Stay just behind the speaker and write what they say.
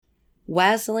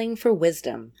Whazzling for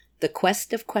Wisdom, The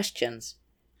Quest of Questions,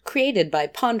 created by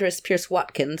ponderous Pierce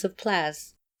Watkins of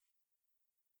Plaz.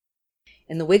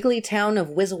 In the wiggly town of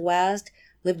Whizzlewazd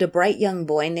lived a bright young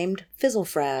boy named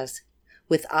Fizzlefraz.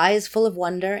 With eyes full of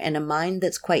wonder and a mind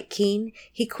that's quite keen,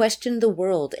 he questioned the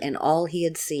world and all he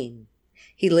had seen.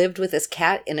 He lived with his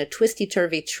cat in a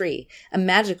twisty-turvy tree, a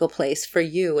magical place for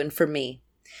you and for me.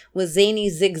 With zany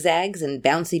zigzags and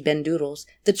bouncy bendoodles,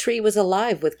 the tree was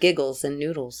alive with giggles and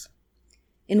noodles.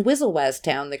 In Whizzlewazd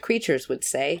town, the creatures would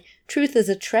say, truth is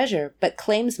a treasure, but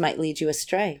claims might lead you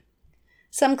astray.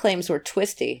 Some claims were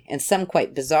twisty, and some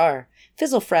quite bizarre.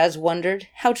 Fizzlefraz wondered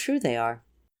how true they are.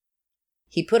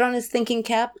 He put on his thinking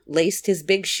cap, laced his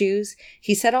big shoes.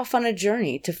 He set off on a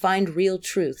journey to find real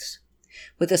truths.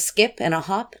 With a skip and a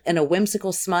hop and a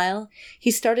whimsical smile,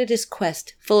 he started his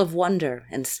quest full of wonder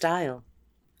and style.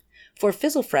 For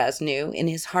Fizzlefraz knew, in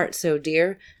his heart so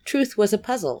dear, truth was a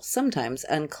puzzle, sometimes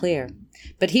unclear.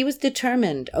 But he was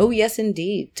determined, oh yes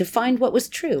indeed, to find what was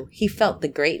true. He felt the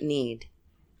great need.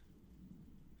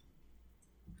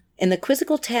 In the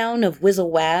quizzical town of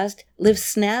Whizzlewazd lived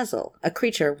Snazzle, a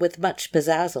creature with much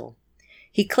pizzazzle.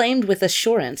 He claimed with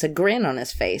assurance, a grin on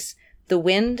his face, the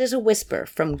wind is a whisper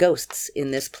from ghosts in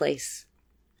this place.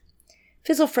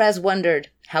 Fizzlefraz wondered,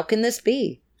 how can this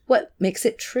be? What makes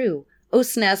it true? Oh,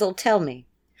 Snazzle, tell me.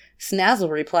 Snazzle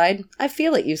replied, I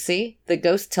feel it, you see. The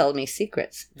ghosts tell me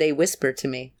secrets. They whisper to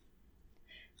me.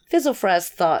 Fizzlefraz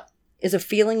thought, is a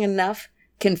feeling enough?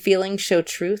 Can feeling show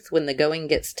truth when the going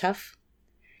gets tough?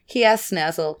 He asked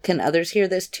Snazzle, can others hear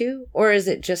this too? Or is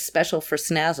it just special for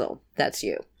Snazzle? That's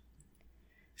you.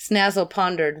 Snazzle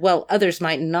pondered, well, others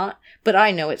might not, but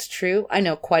I know it's true. I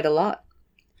know quite a lot.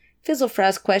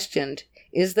 Fizzlefraz questioned,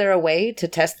 is there a way to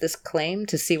test this claim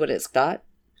to see what it's got?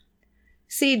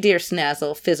 See, dear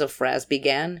Snazzle, Fizzlefraz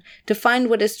began, to find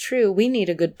what is true, we need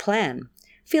a good plan.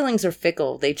 Feelings are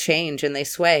fickle, they change and they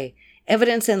sway.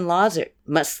 Evidence and logic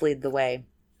must lead the way.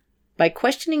 By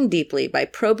questioning deeply, by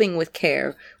probing with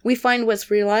care, we find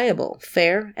what's reliable,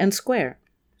 fair, and square.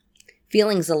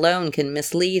 Feelings alone can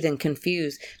mislead and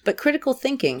confuse, but critical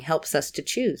thinking helps us to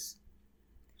choose.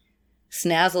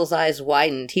 Snazzle's eyes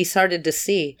widened. He started to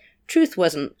see truth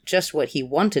wasn't just what he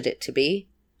wanted it to be.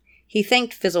 He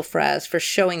thanked Fizzlefraz for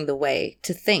showing the way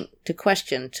to think, to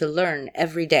question, to learn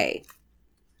every day.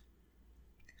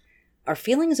 Are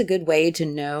feelings a good way to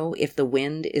know if the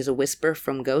wind is a whisper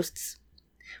from ghosts?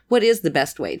 What is the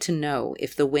best way to know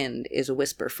if the wind is a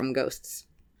whisper from ghosts?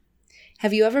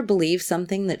 Have you ever believed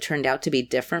something that turned out to be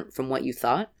different from what you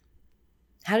thought?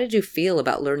 How did you feel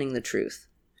about learning the truth?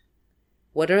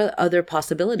 What are other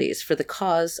possibilities for the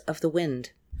cause of the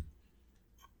wind?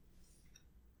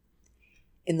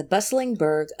 In the bustling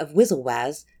burg of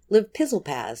Whizzlewazd lived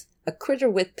Pizzlepaz, a critter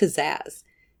with pizzazz.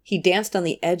 He danced on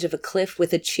the edge of a cliff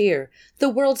with a cheer. The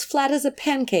world's flat as a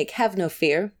pancake, have no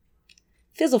fear.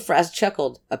 Fizzlefraz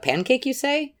chuckled. A pancake, you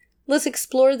say? Let's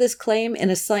explore this claim in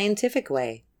a scientific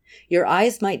way. Your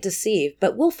eyes might deceive,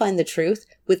 but we'll find the truth.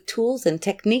 With tools and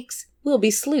techniques, we'll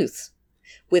be sleuths.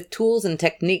 With tools and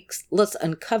techniques, let's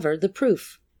uncover the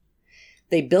proof.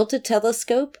 They built a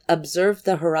telescope, observed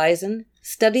the horizon,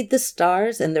 studied the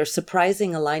stars and their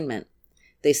surprising alignment.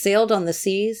 They sailed on the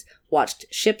seas, watched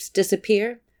ships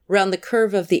disappear. Round the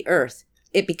curve of the earth,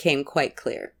 it became quite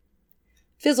clear.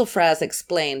 Fizzlefraz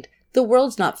explained, the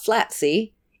world's not flat,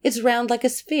 see? It's round like a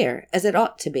sphere, as it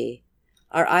ought to be.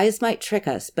 Our eyes might trick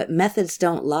us, but methods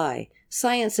don't lie.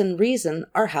 Science and reason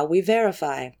are how we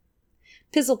verify.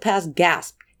 Fizzlepaz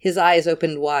gasped, his eyes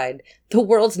opened wide. The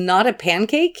world's not a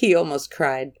pancake, he almost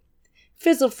cried.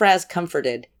 Fizzlefraz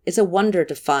comforted. It's a wonder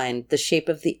to find the shape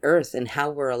of the earth and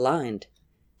how we're aligned.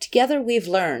 Together we've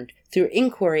learned, through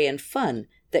inquiry and fun,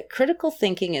 that critical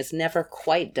thinking is never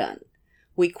quite done.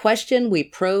 We question, we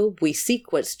probe, we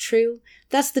seek what's true.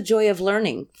 That's the joy of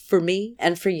learning, for me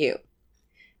and for you.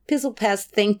 Fizzlepaz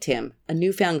thanked him, a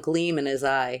newfound gleam in his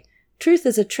eye. Truth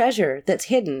is a treasure that's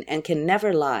hidden and can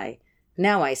never lie.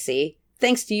 Now I see.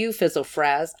 Thanks to you,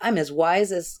 Fizzlefraz, I'm as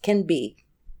wise as can be.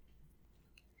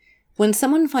 When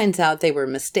someone finds out they were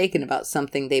mistaken about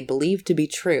something they believe to be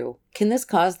true, can this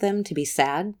cause them to be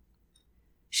sad?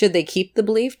 Should they keep the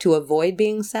belief to avoid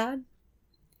being sad?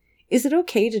 Is it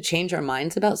okay to change our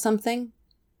minds about something?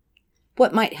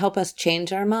 What might help us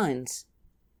change our minds?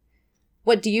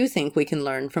 What do you think we can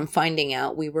learn from finding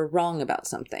out we were wrong about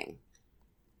something?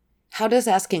 How does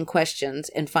asking questions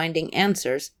and finding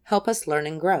answers help us learn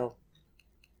and grow?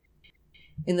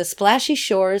 In the splashy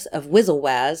shores of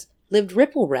Whizzlewazd lived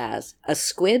Rippleraz, a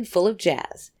squid full of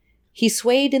jazz. He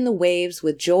swayed in the waves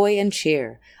with joy and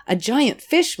cheer. A giant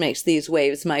fish makes these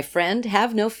waves, my friend,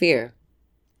 have no fear.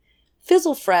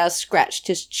 Fizzle-Fraz scratched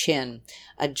his chin.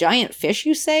 A giant fish,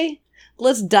 you say?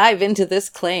 Let's dive into this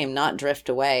claim, not drift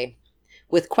away.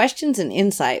 With questions and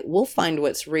insight, we'll find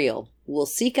what's real. We'll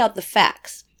seek out the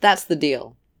facts. That's the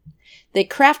deal. They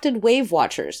crafted wave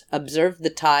watchers, observed the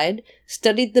tide,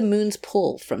 studied the moon's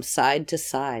pull from side to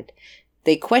side.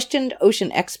 They questioned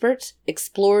ocean experts,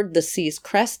 explored the sea's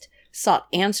crest, sought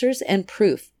answers and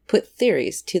proof, put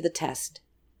theories to the test.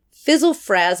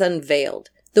 Fizzle-Fraz unveiled.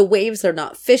 The waves are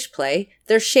not fish play,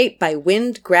 they're shaped by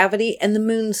wind, gravity, and the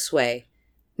moon's sway.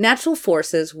 Natural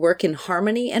forces work in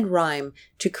harmony and rhyme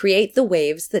to create the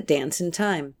waves that dance in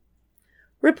time.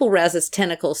 Ripple-Raz's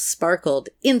tentacles sparkled,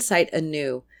 insight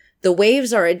anew. The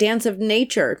waves are a dance of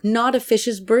nature, not a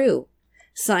fish's brew.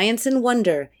 Science and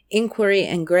wonder, inquiry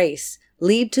and grace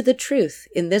lead to the truth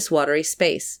in this watery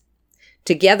space.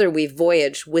 Together we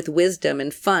voyage with wisdom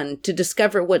and fun to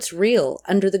discover what's real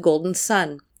under the golden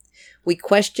sun. We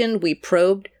questioned, we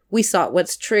probed, we sought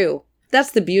what's true. That's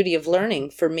the beauty of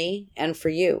learning for me and for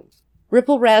you.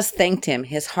 Ripple-Raz thanked him,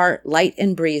 his heart light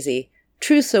and breezy.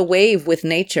 Truth's a wave with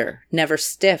nature, never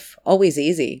stiff, always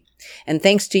easy. And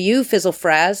thanks to you,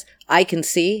 Fizzle-Fraz, I can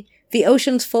see the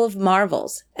ocean's full of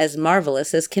marvels, as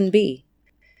marvelous as can be.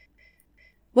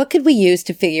 What could we use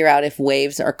to figure out if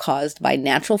waves are caused by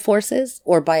natural forces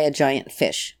or by a giant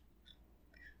fish?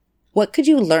 What could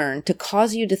you learn to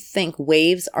cause you to think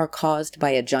waves are caused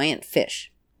by a giant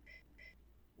fish?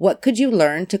 What could you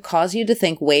learn to cause you to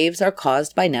think waves are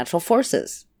caused by natural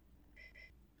forces?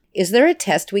 Is there a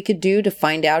test we could do to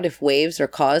find out if waves are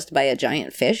caused by a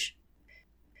giant fish?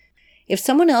 If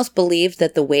someone else believed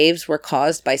that the waves were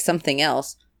caused by something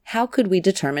else, how could we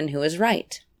determine who is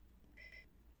right?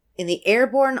 In the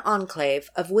airborne enclave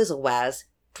of Whazzle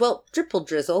dwelt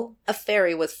Dripple-Drizzle, a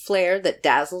fairy with flair that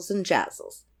dazzles and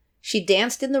jazzles. She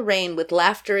danced in the rain with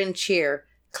laughter and cheer.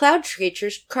 Cloud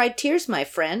creatures cried tears, my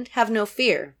friend, have no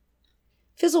fear.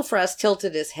 Fizzle-Fraz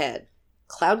tilted his head.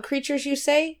 Cloud creatures, you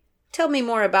say? Tell me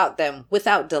more about them,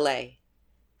 without delay.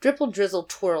 Dripple-Drizzle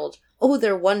twirled. Oh,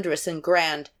 they're wondrous and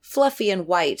grand, fluffy and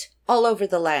white, all over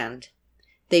the land.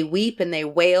 They weep and they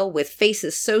wail with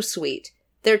faces so sweet.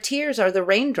 Their tears are the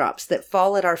raindrops that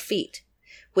fall at our feet.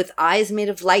 With eyes made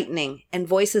of lightning and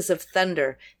voices of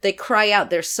thunder, they cry out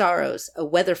their sorrows, a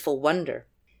weatherful wonder.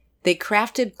 They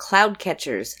crafted cloud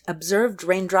catchers, observed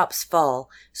raindrops fall,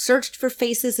 searched for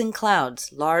faces in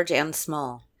clouds, large and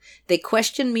small. They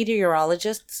questioned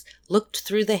meteorologists, looked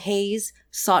through the haze,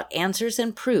 sought answers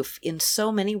and proof in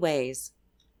so many ways.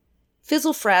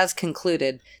 Fizzle-Fraz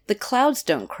concluded, the clouds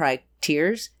don't cry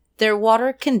tears, they're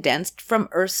water condensed from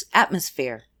Earth's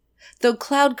atmosphere. Though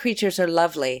cloud creatures are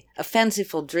lovely, a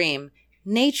fanciful dream,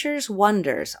 nature's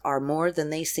wonders are more than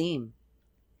they seem.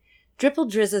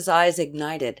 Dripple-Drizzle's eyes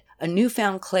ignited, a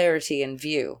newfound clarity in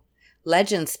view.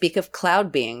 Legends speak of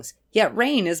cloud beings, yet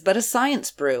rain is but a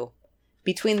science brew.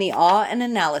 Between the awe and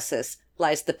analysis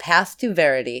lies the path to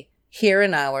verity, here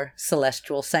in our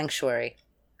celestial sanctuary.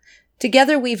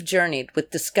 Together we've journeyed with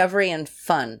discovery and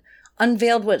fun,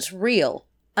 unveiled what's real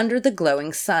under the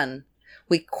glowing sun.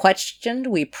 We questioned,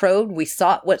 we probed, we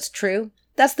sought what's true.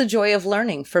 That's the joy of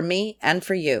learning for me and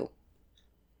for you.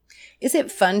 Is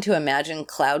it fun to imagine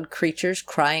cloud creatures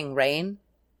crying rain?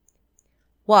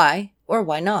 Why or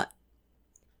why not?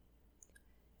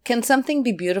 Can something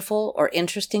be beautiful or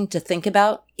interesting to think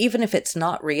about, even if it's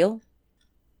not real?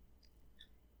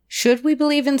 Should we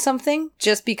believe in something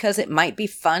just because it might be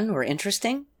fun or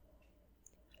interesting?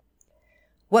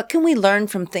 What can we learn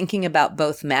from thinking about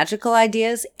both magical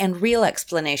ideas and real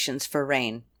explanations for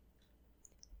rain?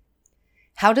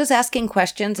 How does asking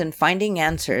questions and finding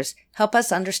answers help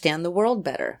us understand the world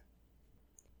better?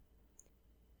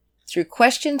 Through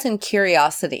questions and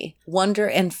curiosity, wonder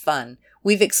and fun,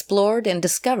 we've explored and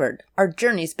discovered. Our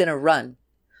journey's been a run.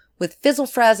 With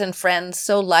Fizzle-Fraz and friends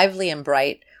so lively and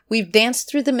bright, we've danced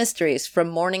through the mysteries from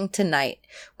morning to night.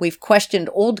 We've questioned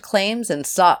old claims and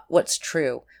sought what's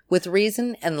true. With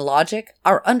reason and logic,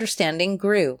 our understanding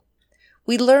grew.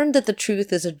 We learned that the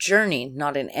truth is a journey,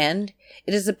 not an end.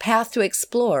 It is a path to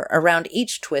explore around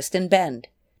each twist and bend.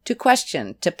 To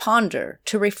question, to ponder,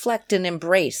 to reflect and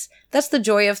embrace. That's the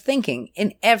joy of thinking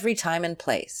in every time and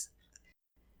place.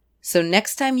 So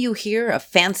next time you hear a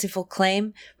fanciful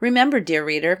claim, remember, dear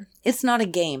reader, it's not a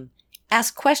game.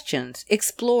 Ask questions,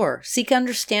 explore, seek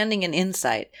understanding and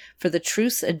insight, for the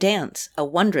truth's a dance, a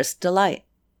wondrous delight.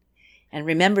 And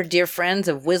remember, dear friends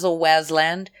of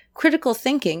Whazzland, critical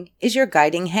thinking is your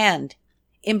guiding hand.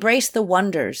 Embrace the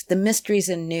wonders, the mysteries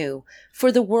and new, for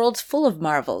the world's full of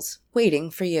marvels waiting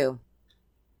for you.